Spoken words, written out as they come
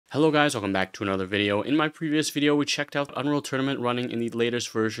Hello guys, welcome back to another video. In my previous video, we checked out Unreal Tournament running in the latest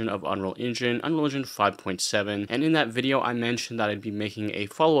version of Unreal Engine 5.7, and in that video I mentioned that I'd be making a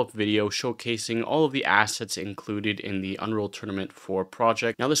follow-up video showcasing all of the assets included in the Unreal Tournament 4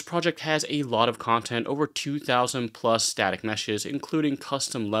 project. Now this project has a lot of content, over 2,000 plus static meshes, including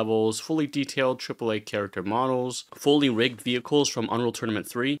custom levels, fully detailed AAA character models, fully rigged vehicles from Unreal Tournament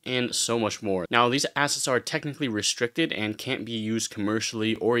 3, and so much more. Now these assets are technically restricted and can't be used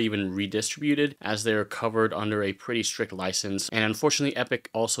commercially or even redistributed, as they're covered under a pretty strict license. And unfortunately, Epic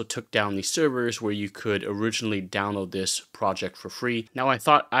also took down the servers where you could originally download this project for free. Now I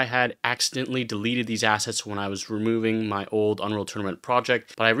thought I had accidentally deleted these assets when I was removing my old Unreal Tournament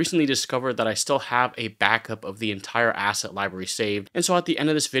project, but I recently discovered that I still have a backup of the entire asset library saved. And so at the end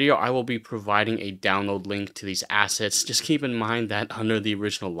of this video, I will be providing a download link to these assets. Just keep in mind that under the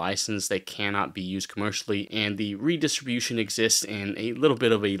original license, they cannot be used commercially, and the redistribution exists in a little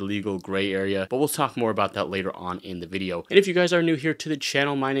bit of a legal gray area, but we'll talk more about that later on in the video. And if you guys are new here to the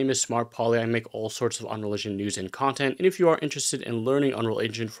channel, my name is Smart Poly. I make all sorts of Unreal Engine news and content, and if you are interested in learning Unreal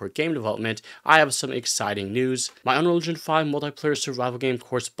Engine for game development, I have some exciting news. My Unreal Engine 5 multiplayer survival game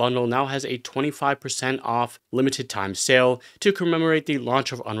course bundle now has a 25% off limited time sale. To commemorate the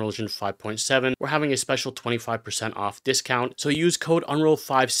launch of Unreal Engine 5.7, we're having a special 25% off discount, so use code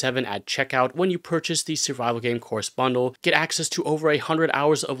UNREAL57 at checkout when you purchase the survival game course bundle. Get access to over 100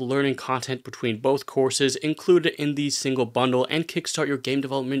 hours of learning content between both courses included in the single bundle, and kickstart your game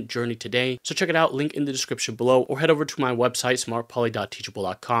development journey today. So check it out, link in the description below, or head over to my website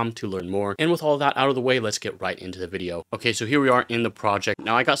smartpoly.teachable.com to learn more. And with all that out of the way, let's get right into the video. Okay, so here we are in the project.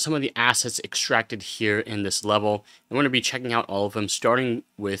 Now I got some of the assets extracted here in this level. I'm going to be checking out all of them, starting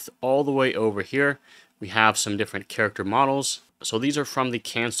with all the way over here. We have some different character models. So these are from the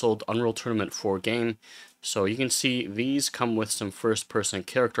canceled Unreal Tournament 4 game. So you can see these come with some first-person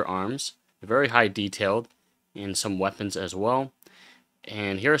character arms, very high detailed, and some weapons as well.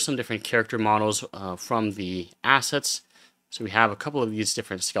 And here are some different character models from the assets. So we have a couple of these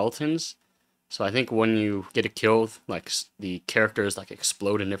different skeletons. So I think when you get a kill, like the characters like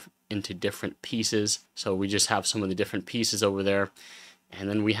explode into different pieces. So we just have some of the different pieces over there. And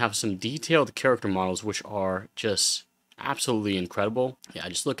then we have some detailed character models, which are just absolutely incredible. Yeah,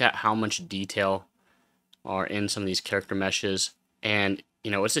 just look at how much detail are in some of these character meshes. And you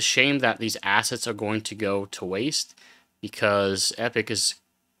know, it's a shame that these assets are going to go to waste, because Epic is,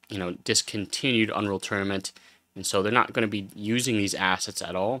 you know, discontinued Unreal Tournament, and so they're not going to be using these assets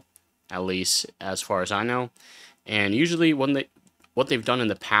at all, at least as far as I know. And usually what they've done in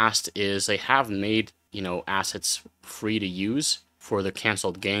the past is they have made, you know, assets free to use for the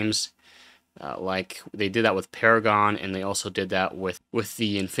canceled games. Like they did that with Paragon, and they also did that with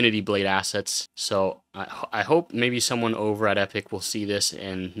the Infinity Blade assets. So I hope maybe someone over at Epic will see this,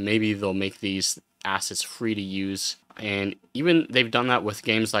 and maybe they'll make these assets free to use. And even they've done that with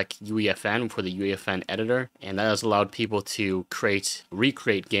games like UEFN for the UEFN editor, and that has allowed people to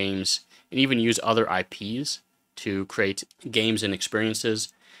recreate games and even use other IPs to create games and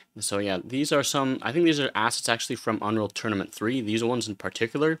experiences. And so yeah, these are some, I think these are assets actually from Unreal Tournament 3, these ones in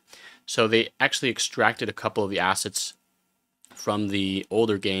particular. So they actually extracted a couple of the assets from the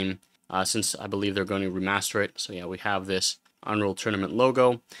older game, since I believe they're going to remaster it. So yeah, we have this Unreal Tournament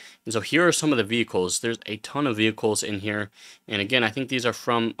logo. And so here are some of the vehicles. There's a ton of vehicles in here. And again, I think these are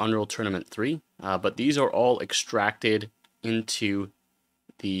from Unreal Tournament 3, but these are all extracted into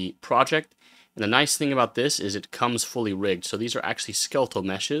the project. And the nice thing about this is it comes fully rigged. So these are actually skeletal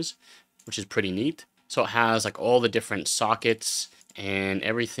meshes, which is pretty neat. So it has like all the different sockets and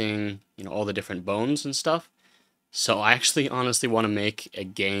everything, you know, all the different bones and stuff. So I actually honestly want to make a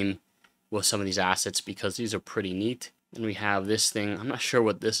game with some of these assets, because these are pretty neat. And we have this thing. I'm not sure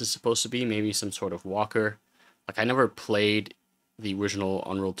what this is supposed to be. Maybe some sort of walker. Like I never played the original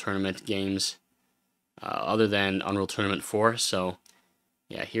Unreal Tournament games other than Unreal Tournament 4. So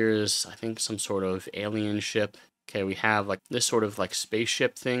yeah, here's, I think, some sort of alien ship. Okay, we have like this sort of like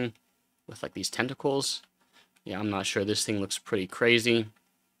spaceship thing with like these tentacles. Yeah, I'm not sure. This thing looks pretty crazy.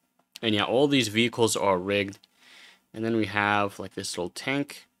 And yeah, all these vehicles are rigged. And then we have like this little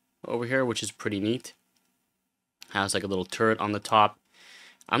tank over here, which is pretty neat. Has like a little turret on the top.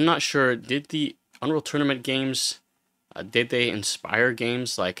 I'm not sure, did the Unreal Tournament games, did they inspire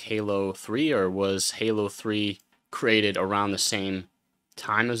games like Halo 3, or was Halo 3 created around the same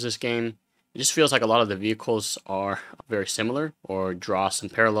time as this game? It just feels like a lot of the vehicles are very similar or draw some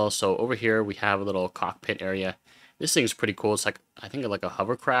parallels. So over here we have a little cockpit area. This thing's pretty cool. It's like, I think like a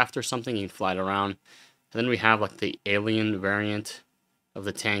hovercraft or something. You can fly it around. And then we have like the alien variant of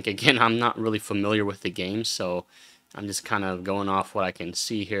the tank. Again, I'm not really familiar with the game, so I'm just kind of going off what I can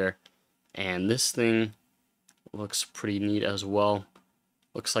see here. And this thing looks pretty neat as well.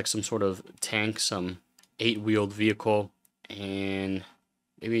 Looks like some sort of tank, some 8-wheeled vehicle, and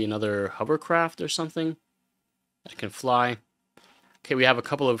maybe another hovercraft or something that can fly. Okay, we have a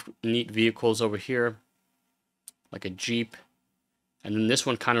couple of neat vehicles over here, like a Jeep. And then this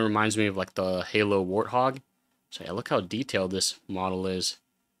one kind of reminds me of like the Halo Warthog. So yeah, look how detailed this model is.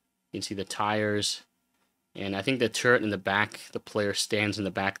 You can see the tires. And I think the turret in the back, the player stands in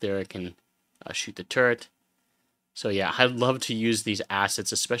the back there, it can shoot the turret. So yeah, I'd love to use these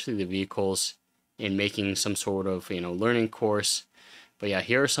assets, especially the vehicles, in making some sort of, learning course. But yeah,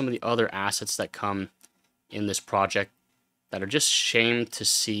 here are some of the other assets that come in this project that are just shame to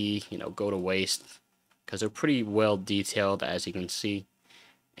see, go to waste, because they're pretty well detailed, as you can see.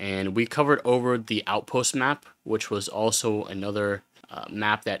 And we covered over the outpost map, which was also another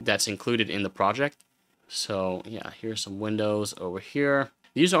map that's included in the project. So yeah, here's some windows over here.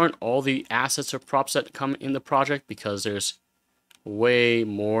 These aren't all the assets or props that come in the project, because there's way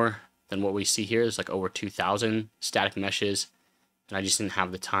more than what we see here. There's like over 2,000 static meshes, and I just didn't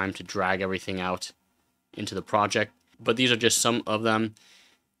have the time to drag everything out into the project. But these are just some of them,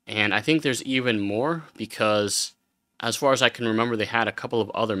 and I think there's even more, because as far as I can remember, they had a couple of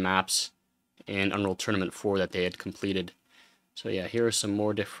other maps in Unreal Tournament 4 that they had completed. So yeah, here are some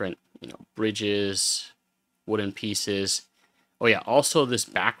more different, bridges, wooden pieces. Oh yeah, also this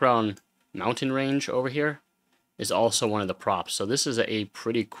background mountain range over here is also one of the props. So this is a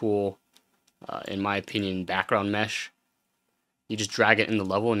pretty cool, in my opinion, background mesh. You just drag it in the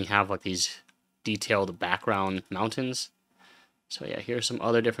level and you have like these detailed background mountains. So yeah, here's some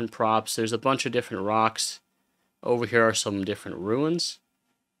other different props. There's a bunch of different rocks. Over here are some different ruins.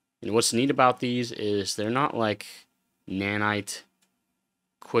 And what's neat about these is they're not like Nanite,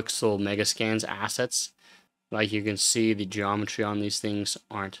 Quixel, Megascans assets. Like you can see, the geometry on these things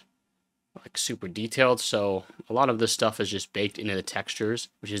aren't like super detailed, so a lot of this stuff is just baked into the textures,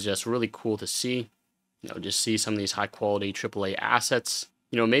 which is just really cool to see. Just see some of these high quality AAA assets.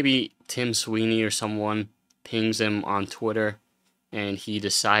 Maybe Tim Sweeney or someone pings him on Twitter and he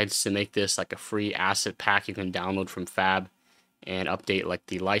decides to make this like a free asset pack you can download from Fab and update like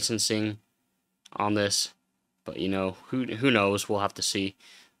the licensing on this. But who knows, we'll have to see.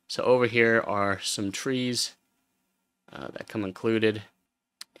 So over here are some trees that come included,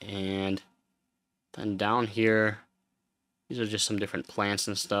 and then down here, these are just some different plants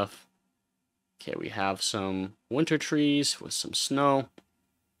and stuff. Okay, we have some winter trees with some snow.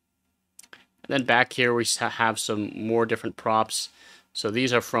 And then back here we have some more different props. So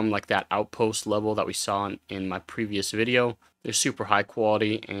these are from like that outpost level that we saw in my previous video. They're super high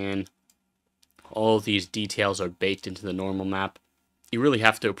quality, and all of these details are baked into the normal map. You really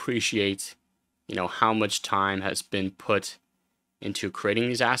have to appreciate, how much time has been put into creating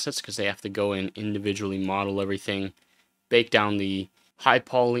these assets, because they have to go in individually model everything, bake down the high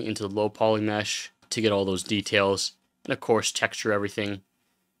poly into the low poly mesh to get all those details, and of course texture everything.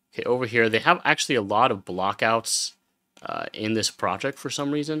 Okay, over here they have actually a lot of blockouts in this project for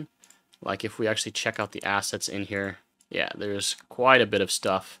some reason. Like if we actually check out the assets in here, yeah, there's quite a bit of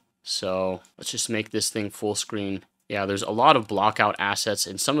stuff. So let's just make this thing full screen. Yeah, there's a lot of blockout assets,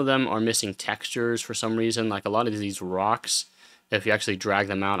 and some of them are missing textures for some reason. Like a lot of these rocks, if you actually drag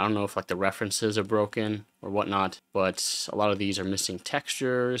them out, I don't know if like the references are broken or whatnot, but a lot of these are missing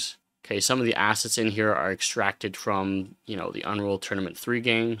textures. Okay, some of the assets in here are extracted from, the Unreal Tournament 3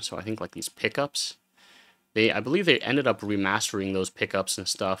 game. So I think like these pickups, I believe they ended up remastering those pickups and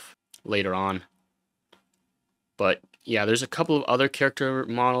stuff later on. But yeah, there's a couple of other character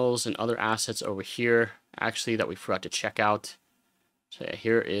models and other assets over here, actually, that we forgot to check out. So yeah,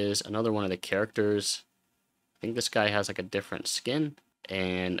 here is another one of the characters. I think this guy has like a different skin,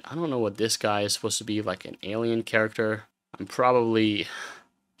 and I don't know what this guy is supposed to be, like an alien character. There's probably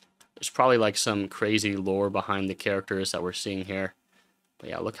like some crazy lore behind the characters that we're seeing here. But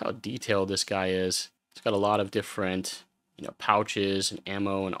yeah, look how detailed this guy is. It's got a lot of different pouches and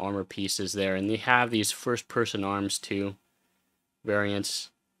ammo and armor pieces there, and they have these first-person arms too,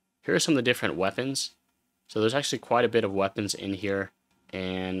 variants. Here are some of the different weapons. So there's actually quite a bit of weapons in here,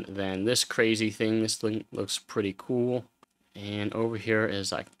 and then this crazy thing, this thing looks pretty cool. And over here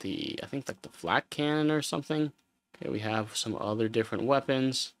is like I think like the flak cannon or something. Okay, we have some other different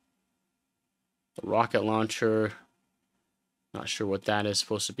weapons. The rocket launcher, not sure what that is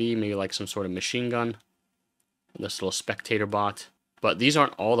supposed to be, maybe like some sort of machine gun. This little spectator bot. But these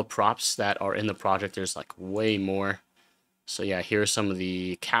aren't all the props that are in the project. There's like way more. So yeah, here's some of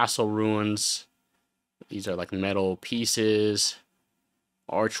the castle ruins. These are like metal pieces,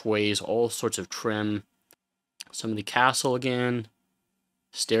 archways, all sorts of trim. Some of the castle again,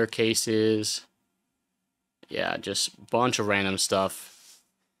 staircases. Yeah, just a bunch of random stuff.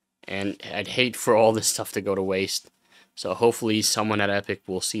 And I'd hate for all this stuff to go to waste. So hopefully someone at Epic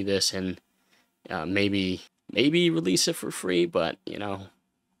will see this and maybe release it for free. But, you know,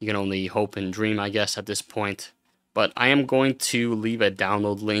 you can only hope and dream, I guess, at this point. But I am going to leave a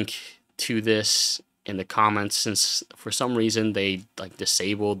download link to this in the comments, since for some reason they like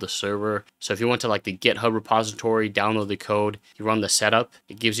disabled the server. So if you went to like the GitHub repository, download the code, you run the setup,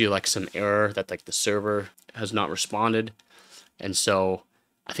 it gives you like some error that like the server has not responded. And so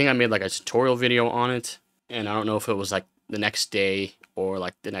I think I made like a tutorial video on it, and I don't know if it was like the next day or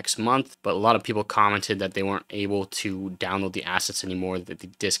like the next month, but a lot of people commented that they weren't able to download the assets anymore, that they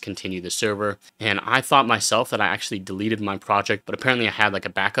discontinued the server. And I thought myself that I actually deleted my project, but apparently I had like a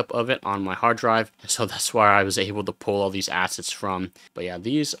backup of it on my hard drive, and so that's where I was able to pull all these assets from. But yeah,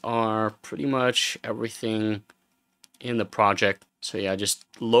 these are pretty much everything in the project. So yeah, just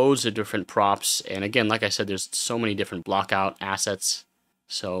loads of different props, and again, like I said, there's so many different blockout assets.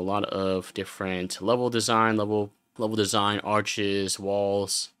 So a lot of different level design, arches,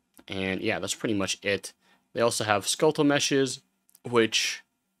 walls, and yeah, that's pretty much it. They also have skeletal meshes, which,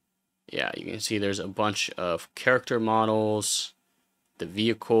 yeah, you can see there's a bunch of character models, the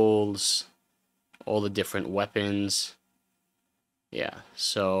vehicles, all the different weapons. Yeah,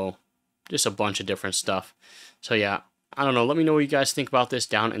 so just a bunch of different stuff. So yeah, I don't know, let me know what you guys think about this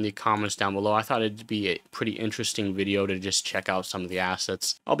down in the comments down below. I thought it'd be a pretty interesting video to just check out some of the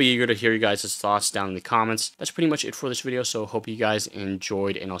assets. I'll be eager to hear you guys' thoughts down in the comments. That's pretty much it for this video, so hope you guys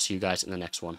enjoyed, and I'll see you guys in the next one.